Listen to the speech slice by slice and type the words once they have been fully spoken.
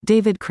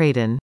David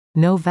Krayden.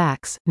 No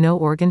vax, no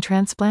organ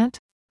transplant?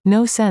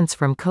 No sense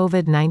from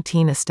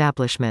COVID-19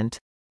 establishment.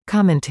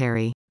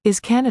 Commentary. Is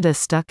Canada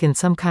stuck in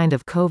some kind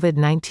of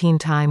COVID-19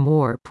 time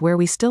warp where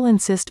we still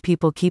insist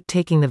people keep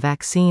taking the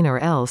vaccine or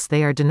else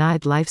they are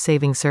denied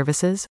life-saving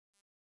services?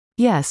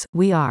 Yes,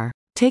 we are.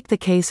 Take the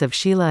case of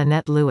Sheila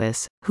Annette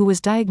Lewis, who was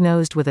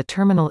diagnosed with a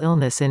terminal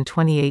illness in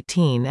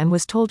 2018 and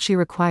was told she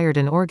required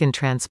an organ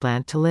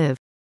transplant to live.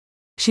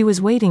 She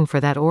was waiting for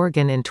that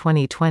organ in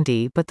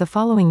 2020, but the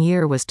following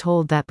year was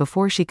told that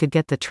before she could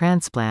get the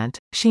transplant,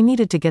 she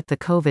needed to get the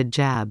COVID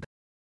jab.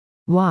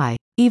 Why?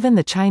 Even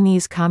the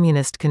Chinese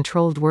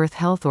Communist-controlled World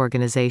Health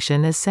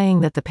Organization is saying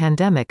that the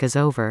pandemic is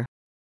over.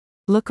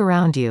 Look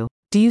around you.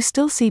 Do you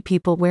still see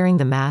people wearing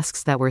the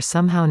masks that were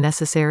somehow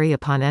necessary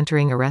upon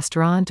entering a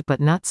restaurant but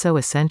not so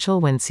essential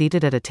when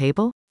seated at a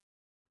table?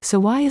 So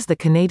why is the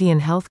Canadian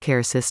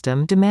healthcare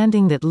system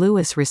demanding that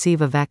Lewis receive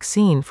a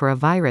vaccine for a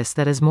virus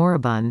that is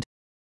moribund?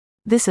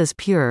 This is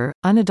pure,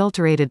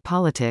 unadulterated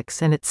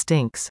politics and it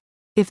stinks.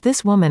 If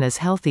this woman is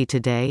healthy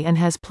today and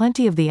has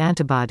plenty of the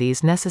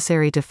antibodies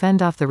necessary to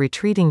fend off the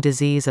retreating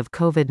disease of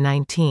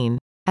COVID-19,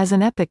 as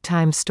an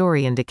EpochTimes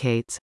story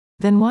indicates,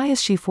 then why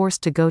is she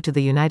forced to go to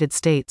the United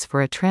States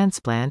for a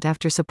transplant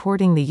after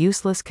supporting the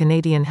useless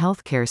Canadian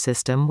healthcare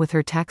system with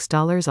her tax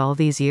dollars all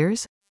these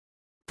years?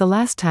 The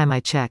last time I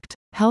checked,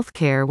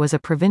 healthcare was a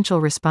provincial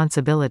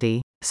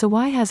responsibility, so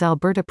why has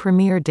Alberta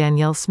Premier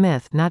Danielle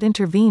Smith not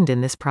intervened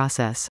in this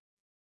process?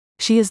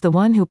 She is the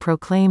one who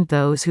proclaimed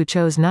those who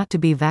chose not to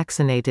be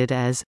vaccinated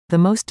as the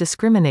most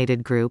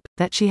discriminated group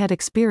that she had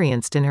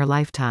experienced in her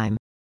lifetime.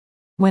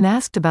 When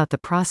asked about the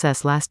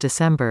process last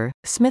December,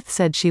 Smith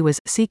said she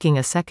was seeking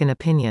a second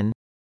opinion.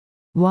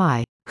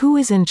 Why? Who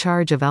is in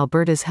charge of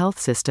Alberta's health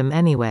system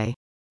anyway?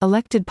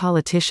 Elected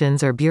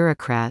politicians or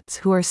bureaucrats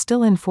who are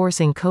still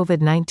enforcing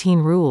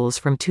COVID-19 rules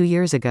from 2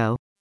 years ago?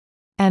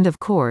 And of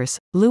course,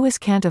 Lewis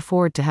can't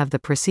afford to have the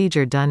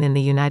procedure done in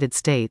the United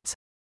States.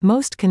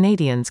 Most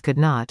Canadians could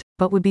not,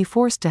 but would be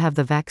forced to have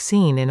the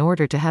vaccine in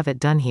order to have it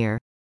done here.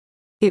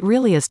 It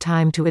really is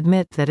time to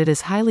admit that it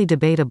is highly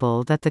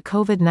debatable that the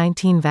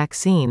COVID-19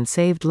 vaccine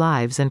saved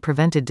lives and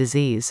prevented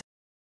disease.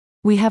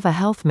 We have a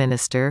health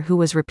minister who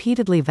was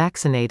repeatedly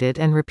vaccinated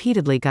and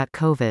repeatedly got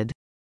COVID.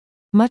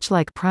 Much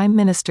like Prime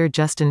Minister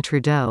Justin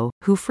Trudeau,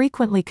 who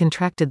frequently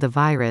contracted the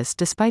virus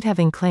despite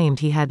having claimed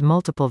he had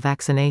multiple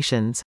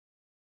vaccinations.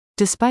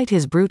 Despite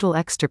his brutal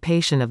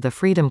extirpation of the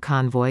Freedom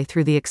Convoy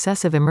through the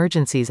Excessive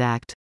Emergencies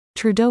Act,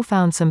 Trudeau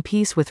found some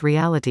peace with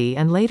reality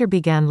and later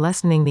began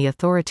lessening the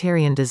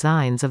authoritarian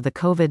designs of the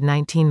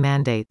COVID-19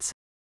 mandates.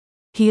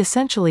 He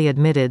essentially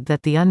admitted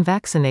that the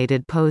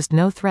unvaccinated posed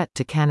no threat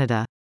to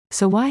Canada.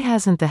 So why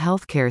hasn't the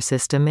healthcare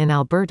system in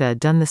Alberta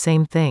done the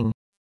same thing?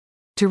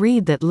 To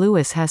read that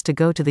Lewis has to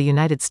go to the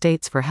United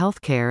States for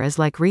healthcare is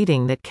like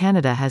reading that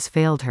Canada has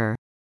failed her.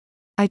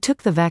 I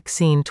took the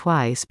vaccine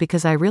twice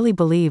because I really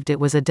believed it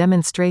was a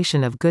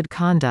demonstration of good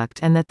conduct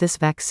and that this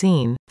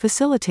vaccine,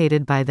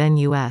 facilitated by then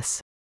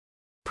U.S.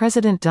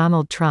 President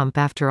Donald Trump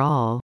after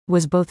all,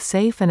 was both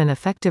safe and an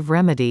effective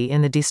remedy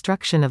in the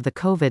destruction of the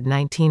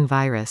COVID-19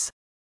 virus.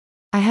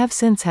 I have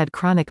since had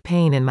chronic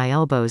pain in my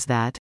elbows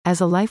that,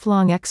 as a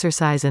lifelong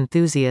exercise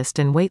enthusiast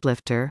and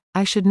weightlifter,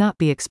 I should not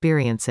be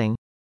experiencing.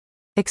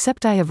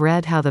 Except I have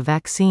read how the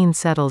vaccine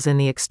settles in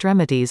the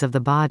extremities of the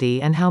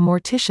body and how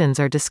morticians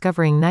are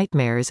discovering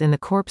nightmares in the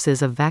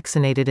corpses of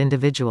vaccinated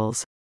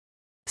individuals.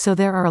 So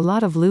there are a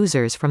lot of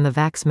losers from the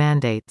vax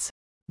mandates.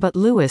 But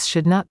Lewis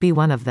should not be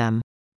one of them.